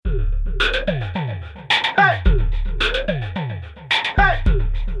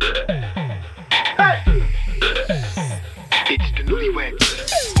It's the Newlyweds.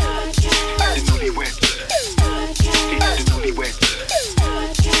 The Newlyweds. It's the Newlyweds.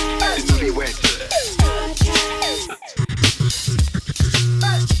 The Newlyweds. It's the Newlyweds.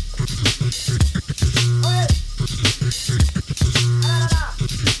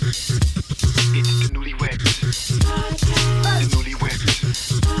 The Newlyweds. It's the Newlyweds.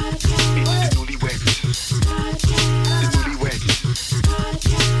 The Newlyweds.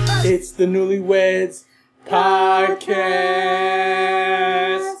 It's the Newlyweds Podcast.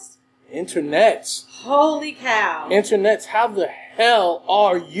 Internets. Holy cow. Internets, how the hell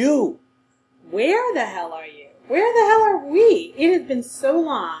are you? Where the hell are you? Where the hell are we? It has been so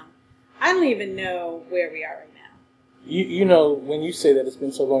long. I don't even know where we are right now. You know, when you say that it's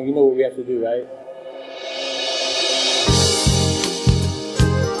been so long, you know what we have to do, right?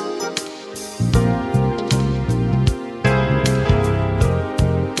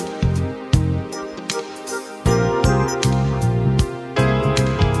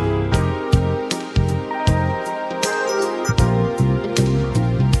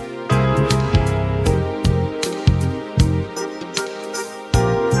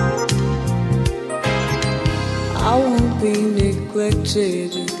 I won't be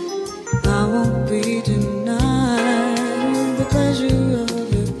neglected, I won't be denied the pleasure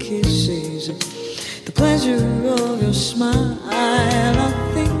of your kisses, the pleasure of your smile. I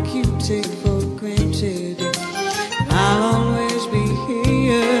think you take for granted I'll always be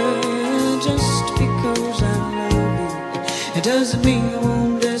here just because I love you. It doesn't mean I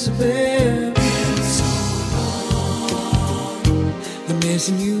won't disappear. Been so long, I'm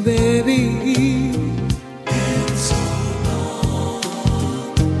missing you, baby.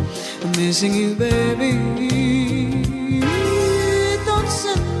 Missing you, baby. Thoughts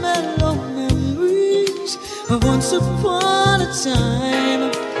and mellow memories of once upon a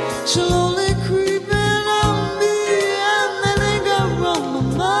time, slowly creeping on me, and they linger on my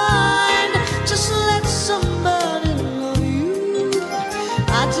mind. Just let somebody love you. I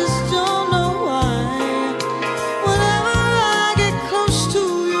just don't know why. Whenever I get close to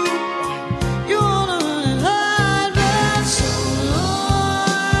you, you wanna run and hide. But so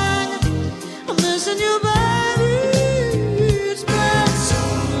long, I'm missing you, baby. It's been so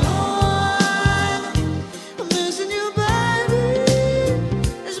long. I'm missing you, baby.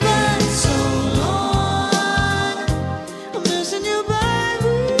 It's been so long. I'm missing you,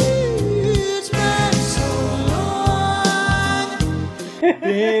 baby. It's been so long.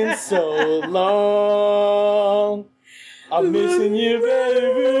 Been so long. I'm missing you,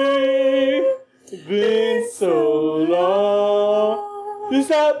 baby. Been so long.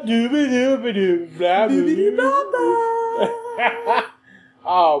 Stop doobie-doobie-doo, blah, blah.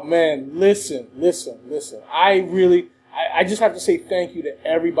 Oh man, listen. I just have to say thank you to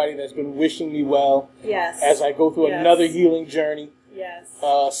everybody that's been wishing me well Yes. as I go through Yes. another healing journey. Yes.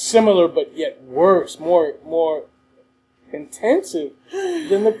 Similar but yet worse, more intensive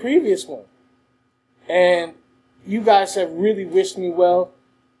than the previous one. And you guys have really wished me well.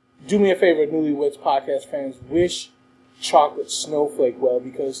 Do me a favor, Newlyweds Podcast fans. Wish Chocolate Snowflake well,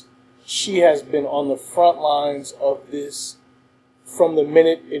 because she has been on the front lines of this from the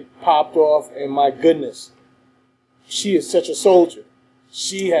minute it popped off, and my goodness, she is such a soldier.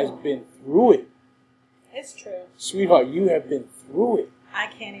 She has been through it. It's true. Sweetheart, you have been through it. I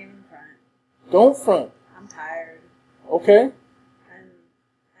can't even front. Don't front, I'm tired. okay?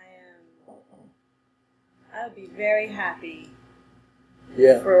 I would be very happy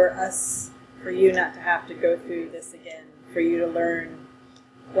Yeah. for you not to have to go through this again, for you to learn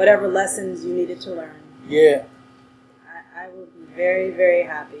whatever lessons you needed to learn. Yeah. I will be very, very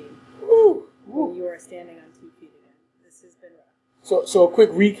happy Woo. when you are standing on 2 feet again. This has been rough. So a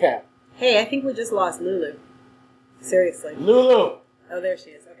quick recap. Hey, I think we just lost Lulu. Seriously. Lulu. Oh, there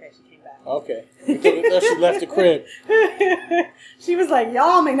she is. Okay, she came back. Okay. I thought she left the crib. She was like,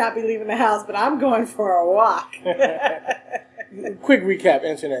 y'all may not be leaving the house, but I'm going for a walk. Quick recap,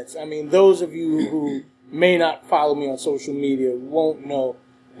 internets. I mean, those of you who may not follow me on social media won't know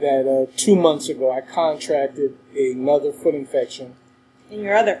that 2 months ago I contracted another foot infection. In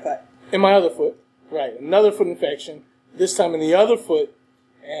your other foot. In my other foot. Right. Another foot infection. This time in the other foot.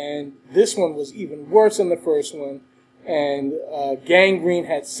 And this one was even worse than the first one. And gangrene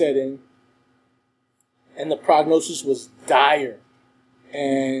had set in. And the prognosis was dire.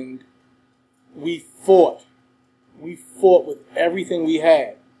 And we fought. We fought with everything we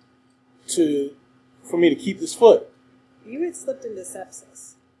had for me to keep this foot. You had slipped into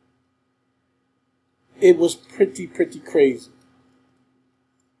sepsis. It was pretty crazy.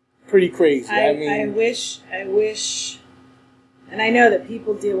 pretty crazy. I wish, and I know that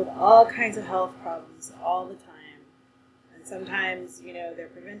people deal with all kinds of health problems all the time. And sometimes, they're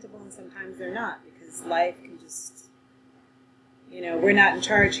preventable and sometimes they're not, because life can just, we're not in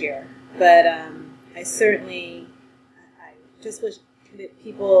charge here. But I just wish that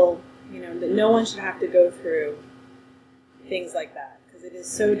people, that no one should have to go through things like that, because it is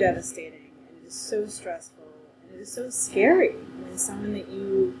so devastating and it is so stressful and it is so scary when someone that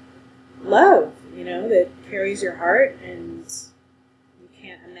you love, that carries your heart and you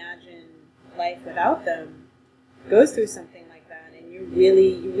can't imagine life without them, goes through something like that, and you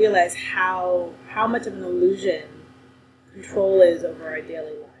realize how much of an illusion control is over our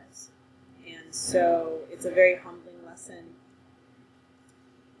daily lives. And so it's a very humbling lesson,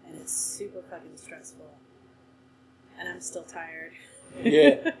 and it's super fucking stressful. And I'm still tired.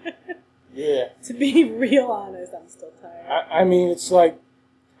 Yeah. Yeah. To be real honest, I'm still tired. I mean, it's like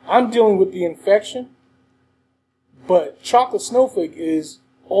I'm dealing with the infection, but chocolate snowflake is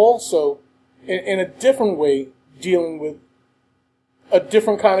also, in a different way, dealing with a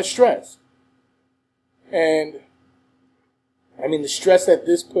different kind of stress. And, I mean, the stress that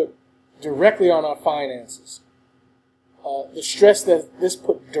this put directly on our finances, the stress that this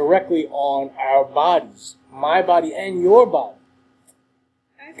put directly on our bodies, my body and your body.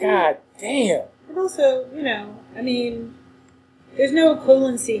 God damn. And also, there's no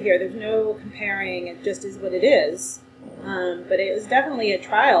equivalency here. There's no comparing. It just is what it is. But it was definitely a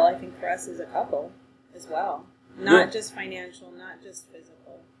trial, I think, for us as a couple as well. Not just financial, not just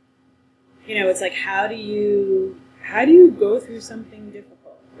physical. It's like, how do you go through something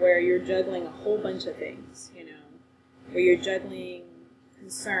difficult where you're juggling a whole bunch of things, where you're juggling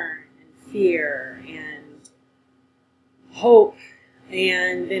concern and fear and hope,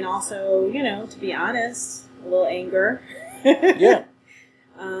 and then also, to be honest, a little anger. Yeah.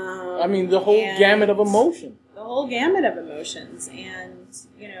 I mean, the whole gamut of emotion. The whole gamut of emotions. And,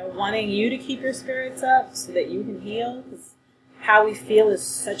 wanting you to keep your spirits up so that you can heal. Because how we feel is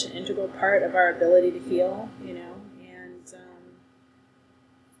such an integral part of our ability to heal,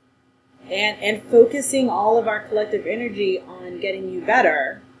 And focusing all of our collective energy on getting you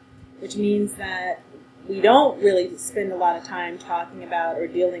better, which means that we don't really spend a lot of time talking about or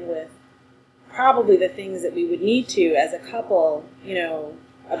dealing with probably the things that we would need to as a couple,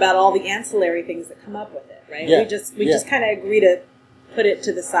 about all the ancillary things that come up with it, right? Yeah. We just kind of agree to put it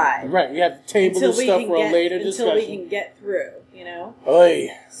to the side. Right, we have to table this stuff for a later discussion. Until we can get through, Oy.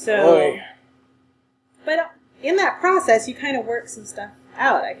 So, Oy. But in that process, you kind of work some stuff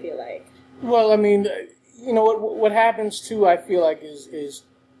out, I feel like. Well, I mean, what happens too, I feel like, is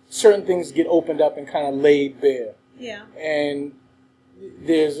certain things get opened up and kind of laid bare. Yeah. And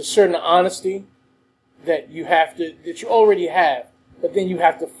there's a certain honesty that you already have, but then you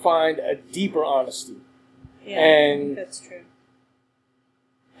have to find a deeper honesty. Yeah, and that's true.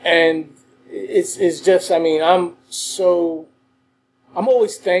 And it's just, I'm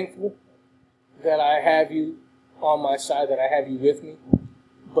always thankful that I have you on my side, that I have you with me.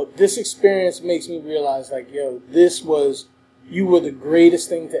 But this experience makes me realize, like, yo, you were the greatest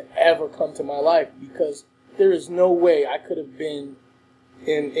thing to ever come to my life, because there is no way I could have been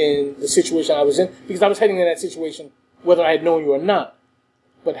in the situation I was in, because I was heading in that situation whether I had known you or not.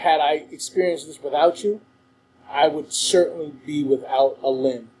 But had I experienced this without you, I would certainly be without a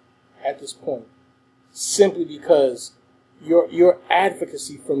limb at this point, simply because your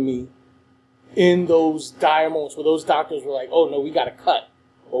advocacy for me in those dire moments where those doctors were like, oh no, we got to cut,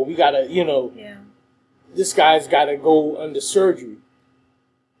 or we got to, this guy's got to go under surgery.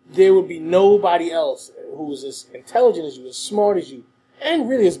 There would be nobody else who was as intelligent as you, as smart as you, and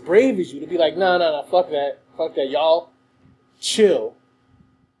really as brave as you to be like, no, fuck that, y'all, chill.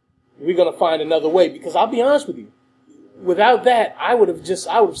 We're going to find another way. Because I'll be honest with you, without that, I would have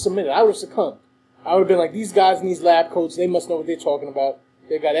submitted. I would have succumbed. I would have been like, these guys in these lab coats, they must know what they're talking about.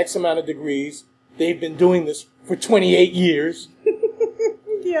 They've got X amount of degrees. They've been doing this for 28 years.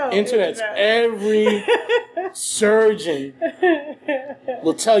 Internet's every surgeon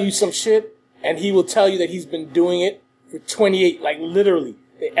will tell you some shit, and he will tell you that he's been doing it for 28, like literally.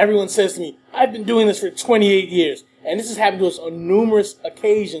 Everyone says to me, I've been doing this for 28 years. And this has happened to us on numerous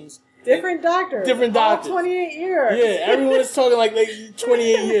occasions. Different doctors. All 28 years. Yeah, everyone is talking like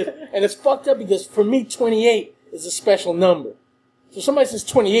 28 years. And it's fucked up because for me, 28 is a special number. So somebody says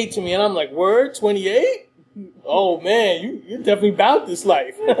 28 to me, and I'm like, word, 28? Oh man, you're definitely about this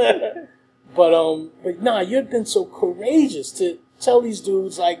life. But nah, you've been so courageous to tell these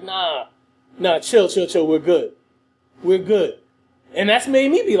dudes like, nah, chill, we're good. And that's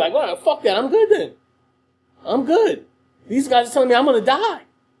made me be like, well, fuck that, I'm good then. I'm good. These guys are telling me I'm gonna die.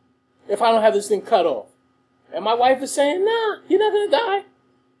 if I don't have this thing cut off? And my wife is saying, nah, you're not going to die.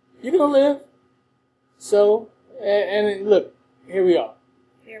 You're going to live. So, and look, here we are.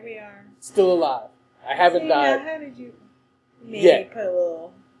 Here we are. Still alive. I haven't died. How did you maybe put a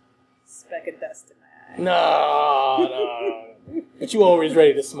little speck of dust in my eye? No. But you always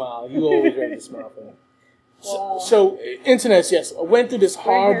ready to smile. You always ready to smile for me. So, internets, yes. I went through this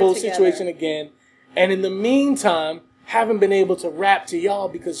horrible situation again. And in the meantime, haven't been able to rap to y'all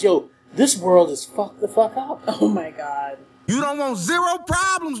because, this world is fucked the fuck up. Oh my God. You don't want zero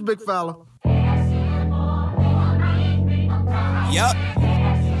problems, big fella. Yup.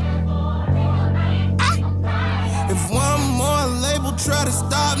 If one more label try to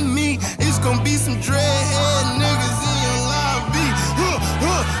stop me, it's gonna be some dreadhead niggas in your lobby. You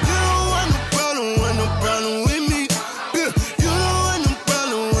don't want no problem with me. You don't want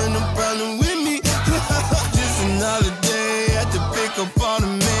no problem with me. Just another day at the pick up on the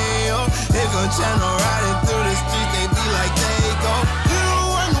mail. They gon' channel riding through the streets, they be like they go. You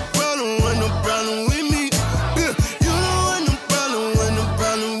don't want no problem with me. You don't want no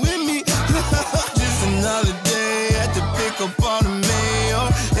problem with me. Just another day at the pick up on the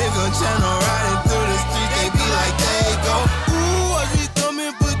mail. They gon' channel riding through the streets, they be like they go. Ooh, I just come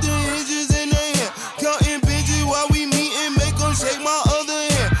and put the hinges in their hand. Counting binges while we meet and make them shake my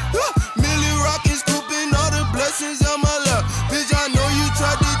other hand. Millie rockin', scooping all the blessings on my lap. Bitch, I know you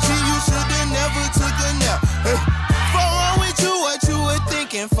tried to cheat, you should've never took a nap. Hey, fuck wrong with you, what you were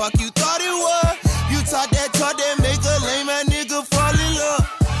thinking? Fuck you thought it was. You talk that make a lame ass nigga fall in love.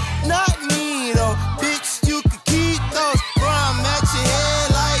 Not me though, bitch, you could keep those. Bro, I'm at your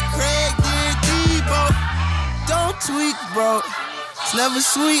head like Craig did Debo. Don't tweak, bro, it's never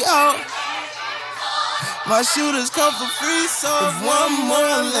sweet out. My shooters come for free, so if one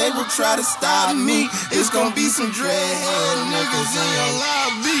more label try to stop me, it's gonna be some dreadhead niggas in your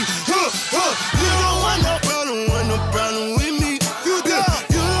lobby. You don't want no problem with me. You don't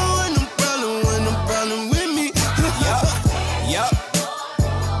want no problem with me. Yup.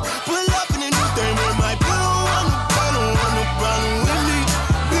 Pull up in a new thing with my. You don't want no problem with me.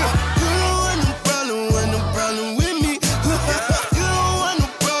 You don't want no problem with me. You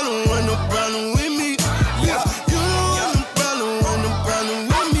don't want no problem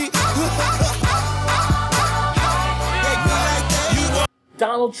with me.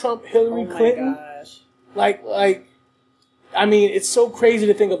 Donald Trump, Hillary Clinton. Gosh. Like, I mean, it's so crazy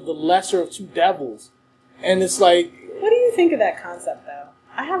to think of the lesser of two devils. And it's like... What do you think of that concept, though?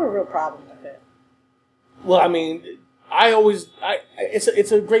 I have a real problem with it. Well, I mean,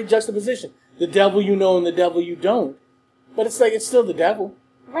 it's a great juxtaposition. The devil you know and the devil you don't. But it's like, it's still the devil.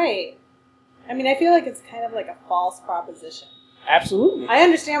 Right. I mean, I feel like it's kind of like a false proposition. Absolutely. I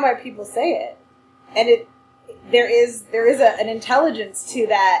understand why people say it. And there is an intelligence to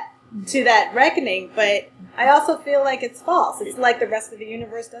that reckoning, but I also feel like it's false. It's like the rest of the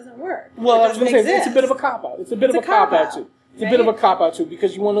universe doesn't work. Well, I was going to say, it's a bit of a cop-out. It's a bit of a cop-out, too. It's a bit of a cop-out, too,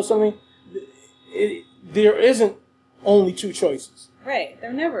 because you want to know something? There isn't only two choices. Right.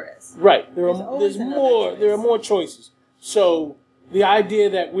 There never is. Right. There are more choices. So the idea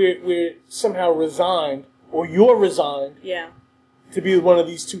that we're somehow resigned, or you're resigned, to be one of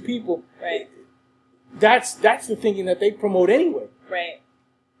these two people, right? That's the thinking that they promote anyway. Right.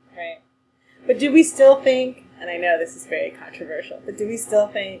 But do we still think, and I know this is very controversial, but do we still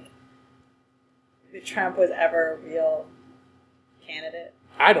think that Trump was ever a real candidate?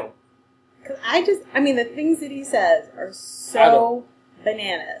 I don't. Because the things that he says are so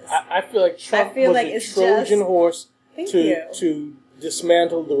bananas. I feel like Trump was a Trojan horse to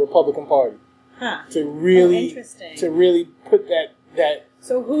dismantle the Republican Party. Huh. To really put that.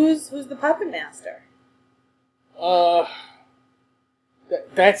 So who's the puppet master?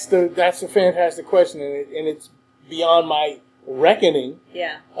 That's a fantastic question, and it's beyond my reckoning.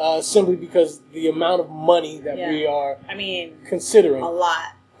 Yeah. Simply because the amount of money that we are, considering a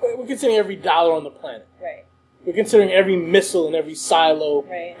lot. We're considering every dollar on the planet. Right. We're considering every missile and every silo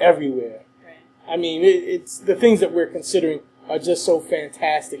everywhere. Right. I mean, it's the things that we're considering are just so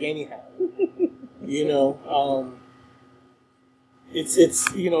fantastic, anyhow.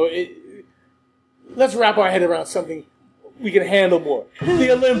 Let's wrap our head around something we can handle more.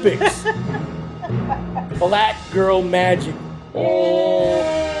 The Olympics. Black girl magic all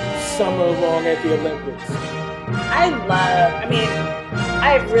summer long at the Olympics.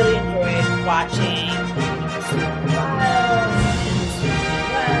 I've really enjoyed watching Wild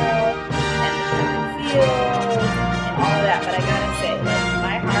and Field and all of that, but I gotta say,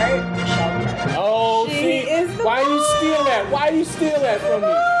 my heart, Michelle Carter. Oh, why do you steal that? Why do you steal that from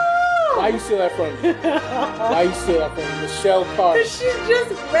me? Why you steal that from me? Why you steal that from me? Michelle Carter. Because she's just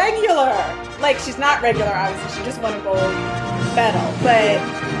regular. Like, she's not regular, obviously. She just won a gold medal. But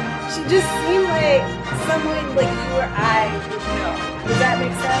she just seemed like someone like you or I would know. Does that make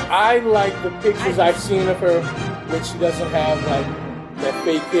sense? I like the pictures I've seen of her when she doesn't have, like, that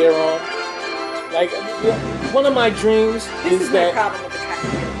fake hair on. Like, one of my dreams This is my that... problem with the cat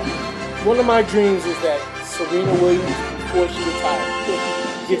hair. One of my dreams is that Serena Williams, before she retires, before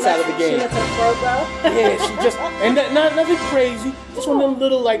she gets out of the game. She lets her throw go? Yeah, she just... And nothing crazy. Just one of them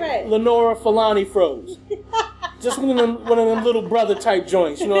little, like, Right. Lenora Falani froze. Just one of them little brother type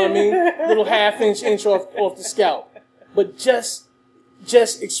joints, you know what I mean? Little half-inch off the scalp. But just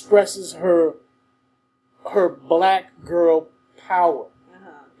expresses her black girl power.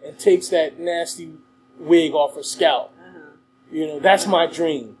 And takes that nasty wig off her scalp. You know, that's my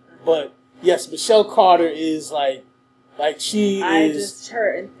dream. But yes, Michelle Carter is like she is.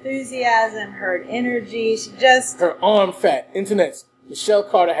 Her enthusiasm, her energy, her arm fat. Internets. Michelle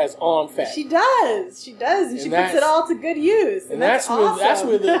Carter has arm fat. She does, and she puts it all to good use. And that's awesome. that's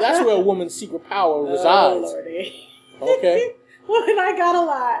where a woman's secret power resides. Oh, Lordy. Okay. Woman, I got a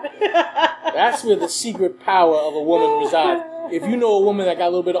lot. That's where the secret power of a woman resides. If you know a woman that got a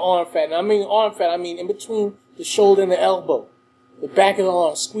little bit of arm fat, and I mean arm fat, I mean in between the shoulder and the elbow, the back of the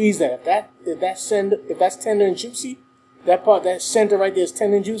arm, squeeze that. If that's tender and juicy, that part, that center right there is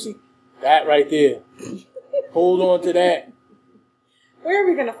tender and juicy, that right there. Hold on to that. Where are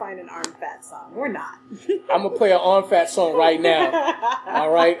we going to find an arm fat song? We're not. I'm going to play an arm fat song right now.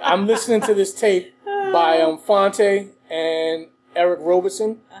 All right? I'm listening to this tape by Fonte and Eric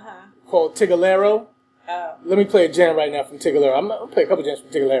Roberson called Tigallerro. Oh. Let me play a jam right now from Tigallerro. I'm going to play a couple jams from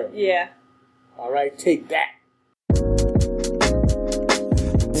Tigallerro. Yeah. All right? Take that.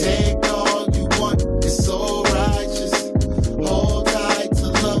 Take all you want, it's so righteous. Hold tight to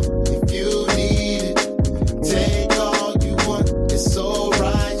love if you need it. Take all you want, it's so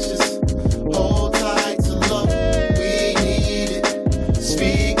righteous. Hold tight to love, we need it.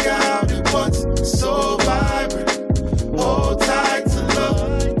 Speak out at once, it's so vibrant. Hold tight to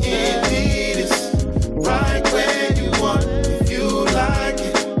love, indeed it's right where you want if you like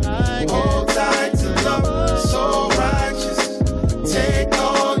it. Hold tight to love, it's so righteous. Take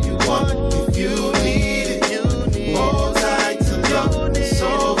all you want if you need it. Hold tight to love, it's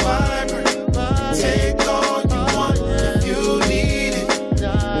so vibrant. Take all you want if you need it.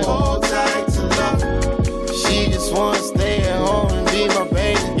 Hold tight to love. She just wanna stay at home and be my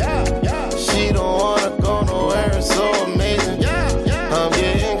baby. She don't wanna go nowhere, it's so amazing. I'm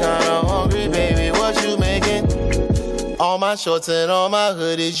getting kinda hungry, baby, what you making? All my shorts and all my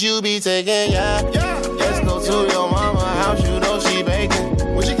hoodies you be taking, Let's go to your mama house, you know she baking.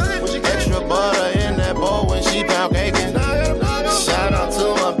 Extra butter in that bowl when she pound caking. Shout out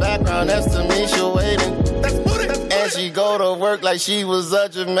to my background, that's Tamisha waiting. And she go to work like she was a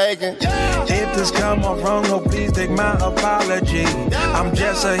Jamaican. If this come off wrong, no, please take my apology. I'm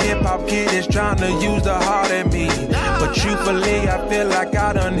just a hip-hop kid that's trying to use the heart in me. But truthfully, I feel like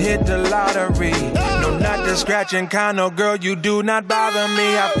I done hit the lottery. No, not the scratching kind, no, girl, you do not bother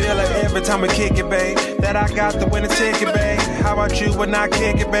me. I feel like every time we kick it, babe, that I got the winning ticket, babe. How about you when I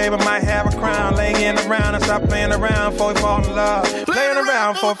kick it, babe? I might have a crown laying around and stop playing around before we fall in love. Playing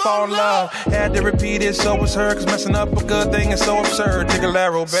around before we fall in love. Had to repeat it, so it's her, cause messing up a good thing is so absurd.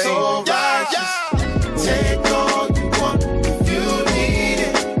 Tigallerro, babe. So righteous. Take all you want if you need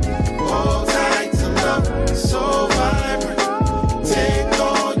it. Hold tight to love, so vibrant. Take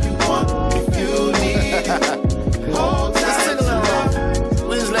all you want if you need it. Hold tight to love.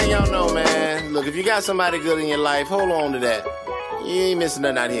 We just letting y'all know, man. Look, if you got somebody good in your life, hold on to that. You ain't missing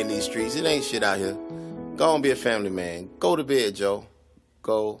nothing out here in these streets. It ain't shit out here. Go and be a family man. Go to bed, Joe.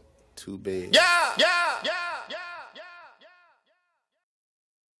 Go to bed.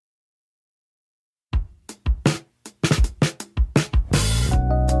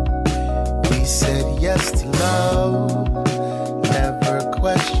 We said yes to love, never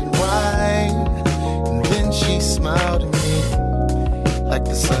questioned why. And then she smiled at me like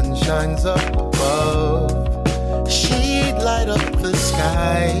the sun shines up above. She'd light up the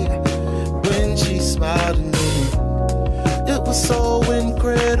sky when she smiled at me. It was so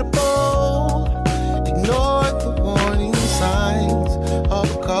incredible. Ignored the warning signs, all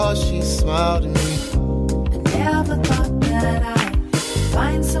because she smiled at me. I never thought that I'd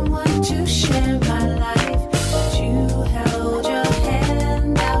find someone to share my life, but you held your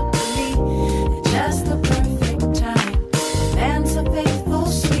hand out to me at just the perfect time. And so faithful,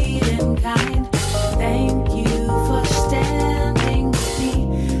 sweet and kind. Thank you for standing with me.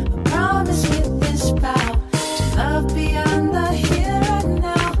 I promise with this vow to love beyond the here and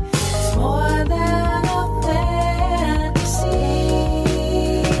now. It's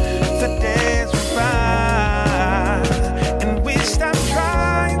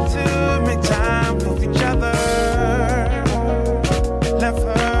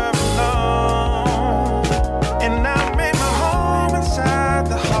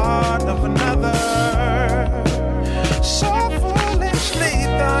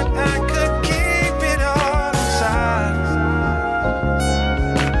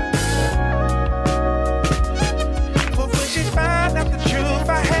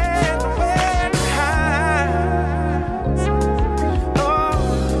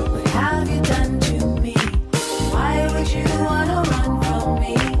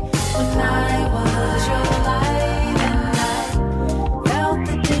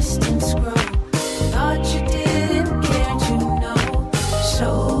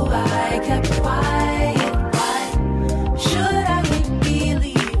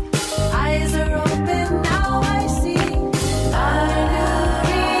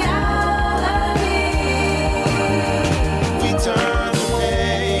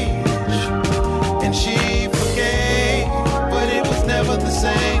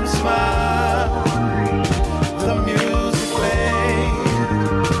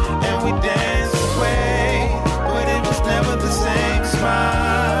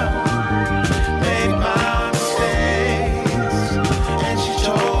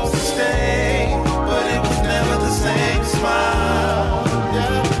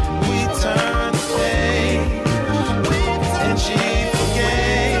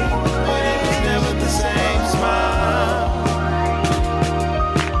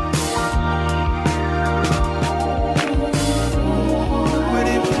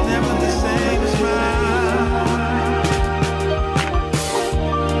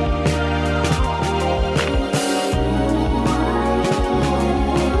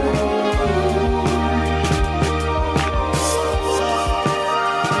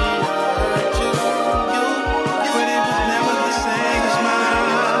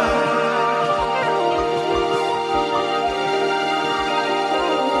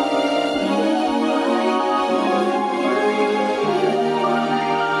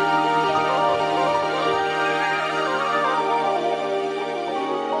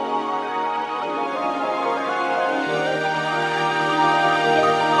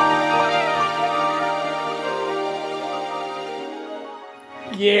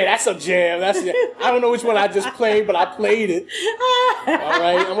Yeah, that's a jam. I don't know which one I just played, but I played it. All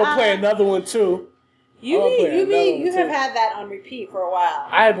right, I'm gonna play another one too. You have had that on repeat for a while.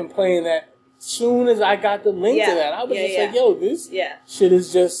 I have been playing that soon as I got the link to that. I was just like, yo, this shit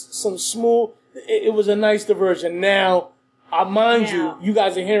is just some smooth. It was a nice diversion. Now, mind you, you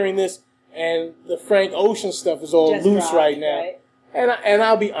guys are hearing this, and the Frank Ocean stuff is all just loose right now. Right? And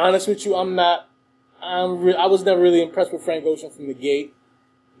I'll be honest with you, I was never really impressed with Frank Ocean from the gate.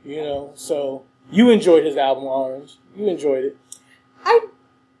 You know, so you enjoyed his album Orange. You enjoyed it.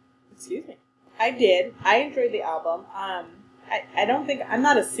 Excuse me. I did. I enjoyed the album. I don't think I'm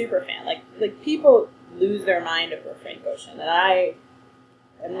not a super fan. Like people lose their mind over Frank Ocean, and I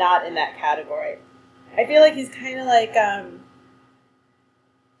am not in that category. I feel like he's kind of like I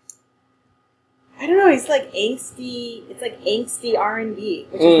don't know. He's like angsty. It's like angsty R&B,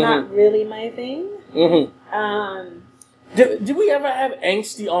 which is not really my thing. Mm-hmm. Did we ever have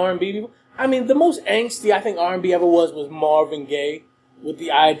angsty R&B people? I mean, the most angsty I think R&B ever was Marvin Gaye, with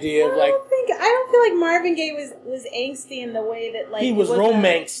the idea of like. I don't feel like Marvin Gaye was angsty in the way that like he was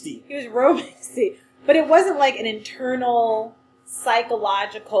romancey. He was romancey, but it wasn't like an internal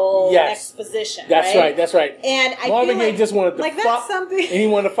psychological exposition. That's right. That's right. And Marvin Gaye just wanted to fuck, and he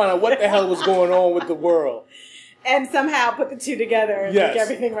wanted to find out what the hell was going on with the world. And somehow put the two together and make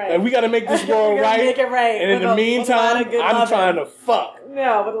everything right. Like, we got to make this world right. Make it right. And in the meantime, I'm trying to fuck.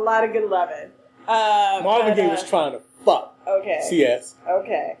 No, with a lot of good loving. Marvin Gaye was trying to fuck. Okay. CS.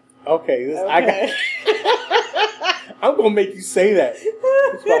 Okay. I'm going to make you say that.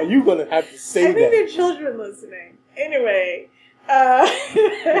 That's why you're going to have to say that. I think there are children listening. Anyway.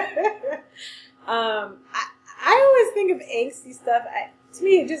 I always think of angsty stuff. To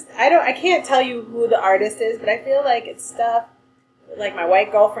me, I can't tell you who the artist is, but I feel like it's stuff like my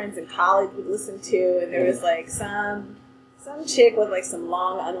white girlfriends in college would listen to, and there was like some chick with like some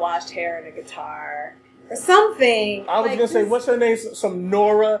long unwashed hair and a guitar or something. I was like gonna say, what's her name? Some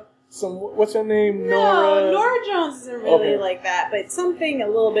Nora. What's her name? No, Nora Jones isn't really like that, but something a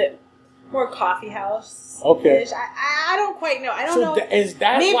little bit more coffee house. Okay. I don't quite know. I don't know. Is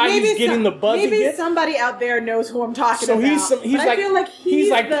that why he's getting the buzz again? Maybe somebody out there knows who I'm talking about. So I feel like he's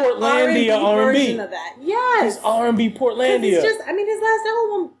like Portlandia R&B version of that. Yes. He's R&B Portlandia. It's just, his last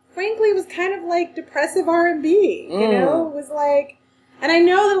album, frankly, was kind of like depressive R&B. You know, it was like, and I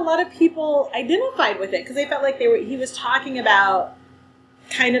know that a lot of people identified with it because they felt like he was talking about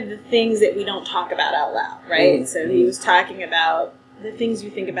kind of the things that we don't talk about out loud, right? So he was talking about the things you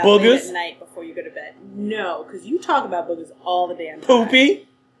think about late at night before you go to bed. No, because you talk about boogers all the damn time. Poopy.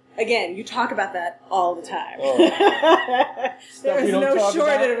 Again, you talk about that all the time. There is no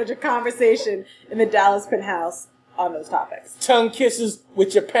shortage of conversation in the Dallas penthouse on those topics. Tongue kisses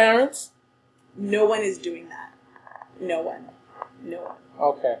with your parents? No one is doing that. No one.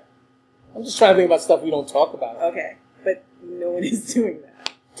 Okay. I'm just trying to think about stuff we don't talk about. Okay, but no one is doing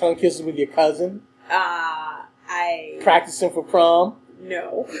that. Tongue kisses with your cousin? Practicing for prom?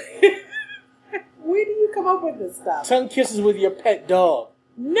 No. Where do you come up with this stuff? Tongue kisses with your pet dog?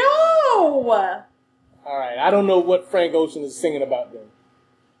 No! Alright, I don't know what Frank Ocean is singing about then.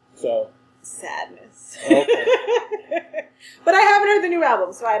 So. Sadness. Okay. But I haven't heard the new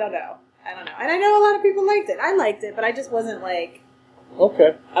album, so I don't know. And I know a lot of people liked it. I liked it, but I just wasn't like...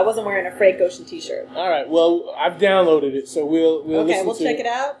 Okay. I wasn't wearing a Frank Ocean t-shirt. Alright, well, I've downloaded it, so we'll listen to it. Okay, we'll check it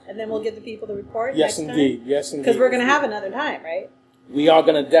out, and then we'll give the people the report Yes, next indeed. time? Yes, indeed. Because we're going to have another time, right? We are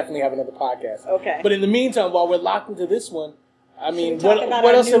going to definitely have another podcast. Okay. But in the meantime, while we're locked into this one, I mean,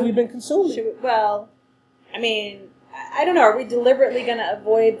 what else have we been consuming? I don't know. Are we deliberately going to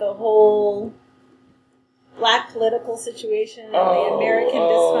avoid the whole black political situation and the American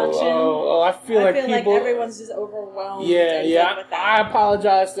dysfunction? I feel like everyone's just overwhelmed. Yeah. I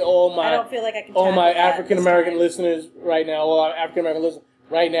apologize to all my. I don't feel like I can. All my African American listeners right now. All our African American listeners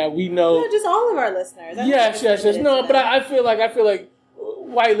right now. We know. No, just all of our listeners. Yes. No, but I feel like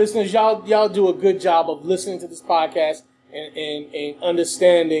white listeners, y'all do a good job of listening to this podcast and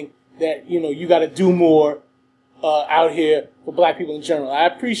understanding that you got to do more out here for black people in general. I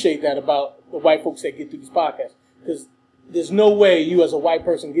appreciate that about the white folks that get through this podcast, because there's no way you as a white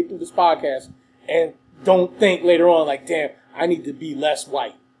person get through this podcast and don't think later on like, damn, I need to be less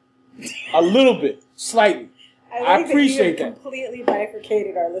white. A little bit, slightly. I appreciate that. Completely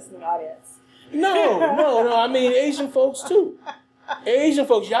bifurcated our listening audience. No. I mean, Asian folks too. Asian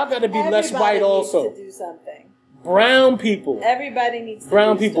folks, y'all got to be less white also. Needs to do something. Brown people. Everybody needs to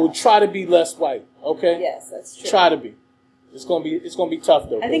Brown people try to be less white. Okay. Yes, that's true. Try to be. It's gonna be tough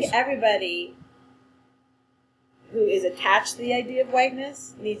though. I think everybody who is attached to the idea of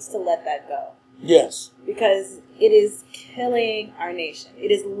whiteness needs to let that go. Yes. Because it is killing our nation.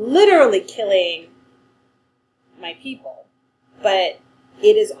 It is literally killing my people. But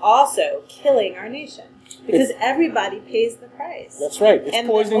it is also killing our nation. Because everybody pays the price. That's right. It's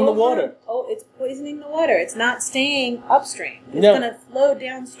poisoning the water. Oh, it's poisoning the water. It's not staying upstream. It's No. going to flow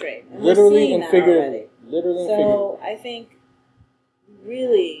downstream. And Literally and that figuratively. already. So I think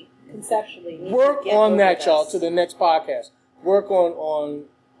really conceptually need work to get on over that, this. y'all, to the next podcast. Work on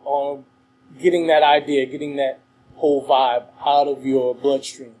getting that idea, getting that whole vibe out of your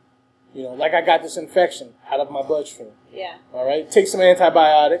bloodstream. You know, like I got this infection out of my bloodstream. Yeah. All right? Take some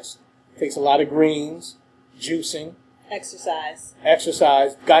antibiotics. Takes a lot of greens, juicing, exercise.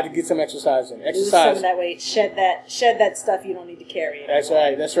 Got to get some exercise in. Lose some Exercise. of that weight. Shed that stuff you don't need to carry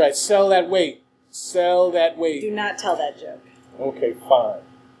anymore. That's right. Sell that weight. Do not tell that joke. Okay, fine.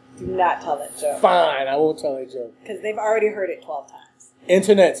 Do not tell that joke. Fine, I won't tell that joke. Because they've already heard it 12 times.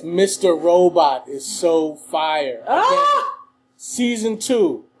 Internet's Mr. Robot is so fire. Ah! Again, season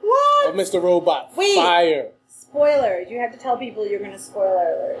 2 What? of Mr. Robot. Wait. Fire. Spoiler. You have to tell people you're going to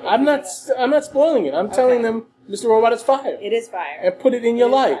spoiler alert. I'm not spoiling it. I'm telling them Mr. Robot is fire. It is fire. And put it in your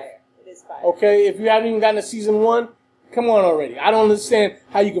life. It is fire. Okay? If you haven't even gotten to season 1, come on already. I don't understand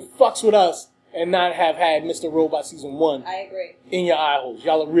how you can fucks with us and not have had Mr. Robot season 1 I agree. in your eye holes.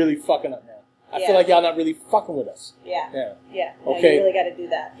 Y'all are really fucking up now. I Yeah. feel like y'all not really fucking with us. Yeah. Yeah. No, Okay. you really got to do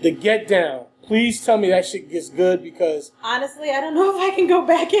that. The Get Down. Please tell me that shit gets good because Honestly, I don't know if I can go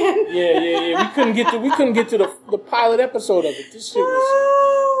back in. yeah. We couldn't get to the pilot episode of it. This shit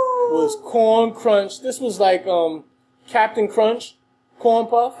was Corn Crunch. This was like Captain Crunch, Corn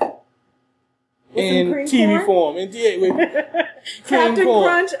Puff in cream TV corn? form. And yeah, with Captain cream corn.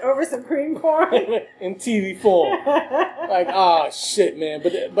 Crunch over some cream corn. in TV form. Like, shit, man.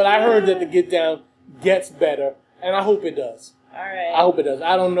 But I heard that the Get Down gets better, and I hope it does. All right. I hope it does.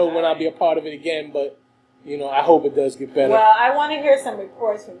 I don't know when I'll be a part of it again, but you know, I hope it does get better. Well, I want to hear some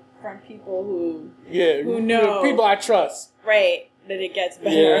reports from people who know. People I trust. Right, that it gets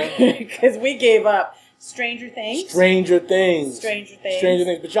better. Because we gave up Stranger Things. Stranger Things.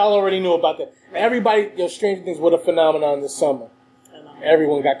 But y'all already knew about that. Right. Everybody, Stranger Things, what a phenomenon this summer.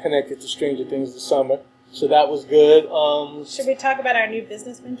 Everyone got connected to Stranger Things this summer. So that was good. Should we talk about our new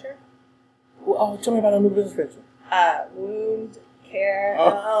business venture? Tell me about our new business venture. Swound Care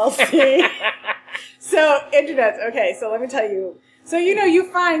LLC. So, internet. Okay, so let me tell you. So, you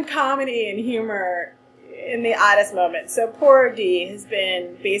find comedy and humor in the oddest moments. So, poor D has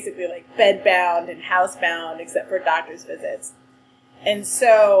been basically like bedbound and housebound except for doctor's visits. And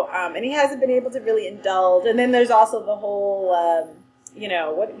so, and he hasn't been able to really indulge. And then there's also the whole,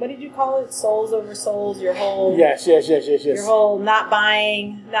 what did you call it? Souls over souls, your whole... Yes. Your whole not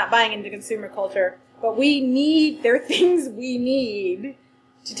buying into consumer culture. But there are things we need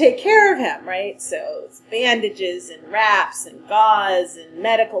to take care of him, right? So it's bandages and wraps and gauze and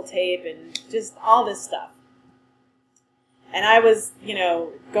medical tape and just all this stuff. And I was,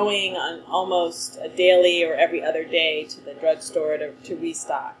 going on almost a daily or every other day to the drugstore to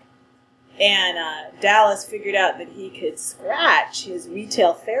restock. And Dallas figured out that he could scratch his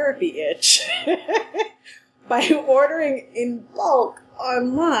retail therapy itch by ordering in bulk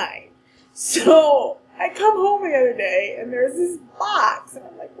online. So I come home the other day and there's this box and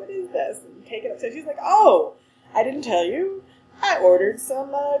I'm like, what is this? And take it upstairs. She's like, oh, I didn't tell you. I ordered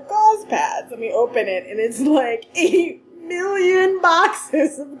some gauze pads. Let me open it and it's like 8 million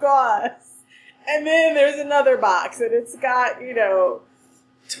boxes of gauze. And then there's another box and it's got,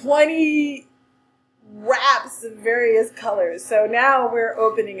 20 wraps of various colors. So now we're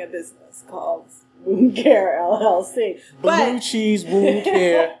opening a business called Swound Care LLC. Blue Cheese Wound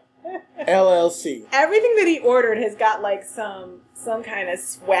Care LLC. Everything that he ordered has got like some kind of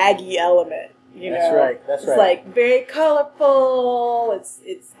swaggy element. That's right. It's like very colorful.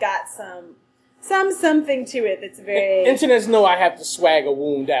 It's got something to it that's very. Internets know I have to swag a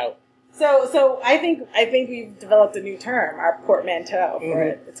wound out. So I think we've developed a new term, our portmanteau for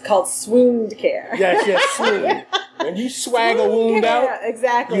it. It's called swound care. Yes, swoon. When you swag a wound out,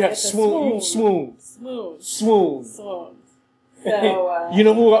 exactly. you have swoon. You swoon. So you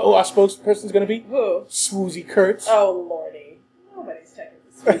know who our spokesperson's going to be? Who? Swoozy Kurtz. Oh lordy, nobody's checking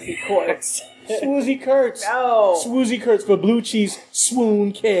the Swoozy Kurtz. Swoozy Kurtz. No. Swoozy Kurtz for Blue Cheese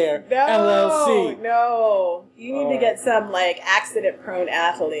Swound Care LLC. No. You need to get some like accident-prone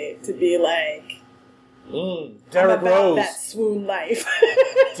athlete to be like. Derrick I'm about Rose. That swoon life.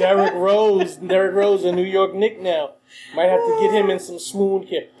 Derrick Rose, a New York Knick now. Might have to get him in some swoon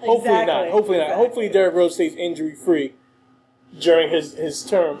care. Hopefully not. Exactly. Hopefully Derrick Rose stays injury free. during his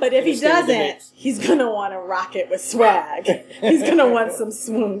term. But if in the he state of the doesn't, Knicks. he's going to want to rock it with swag. He's going to want some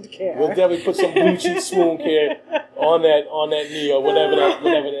Swound Care. We'll definitely put some blue cheek Swound Care on that knee or whatever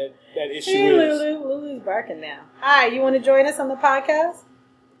that issue Hey, is. Lulu's barking now. Hi, you want to join us on the podcast?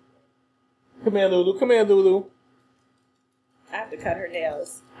 Come here, Lulu. I have to cut her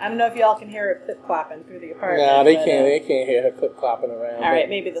nails. I don't know if y'all can hear her clip clopping through the apartment. Nah, they but, can't. They can't hear her clip clopping around. All right,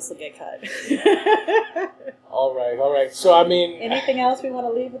 maybe this will get cut. All right. So I mean, anything else we want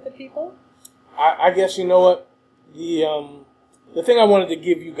to leave with the people? I guess you know what the thing I wanted to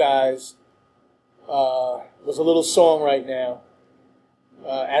give you guys was a little song right now.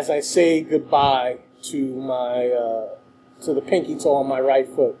 As I say goodbye to my to the pinky toe on my right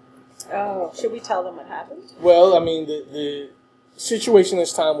foot. Oh, should we tell them what happened? Well, I mean, the situation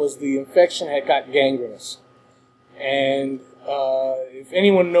this time was the infection had got gangrenous. And if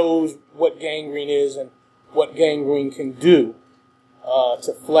anyone knows what gangrene is and what gangrene can do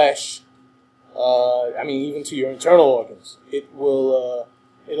to flesh, I mean, even to your internal organs, it'll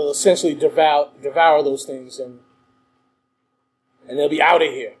essentially devour those things, and they'll be out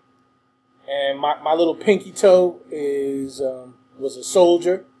of here. And my little pinky toe was a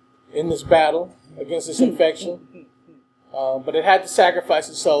soldier in this battle against this infection, but it had to sacrifice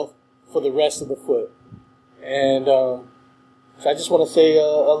itself for the rest of the foot. And so I just want to say a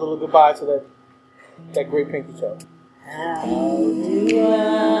little goodbye to that great pinky toe. How do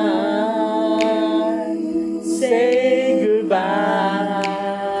I say goodbye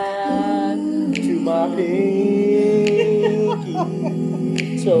to my pinky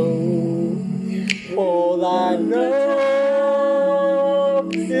toe? All I know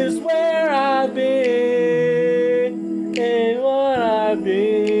is where I've been and what I've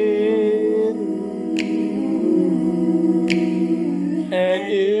been through.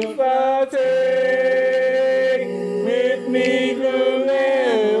 And if I take with me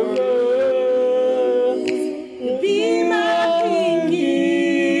forever, be my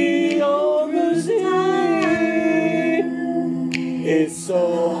pinky all the same. It's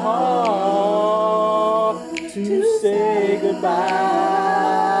so hard to say goodbye,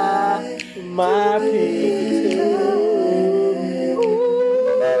 my pinky.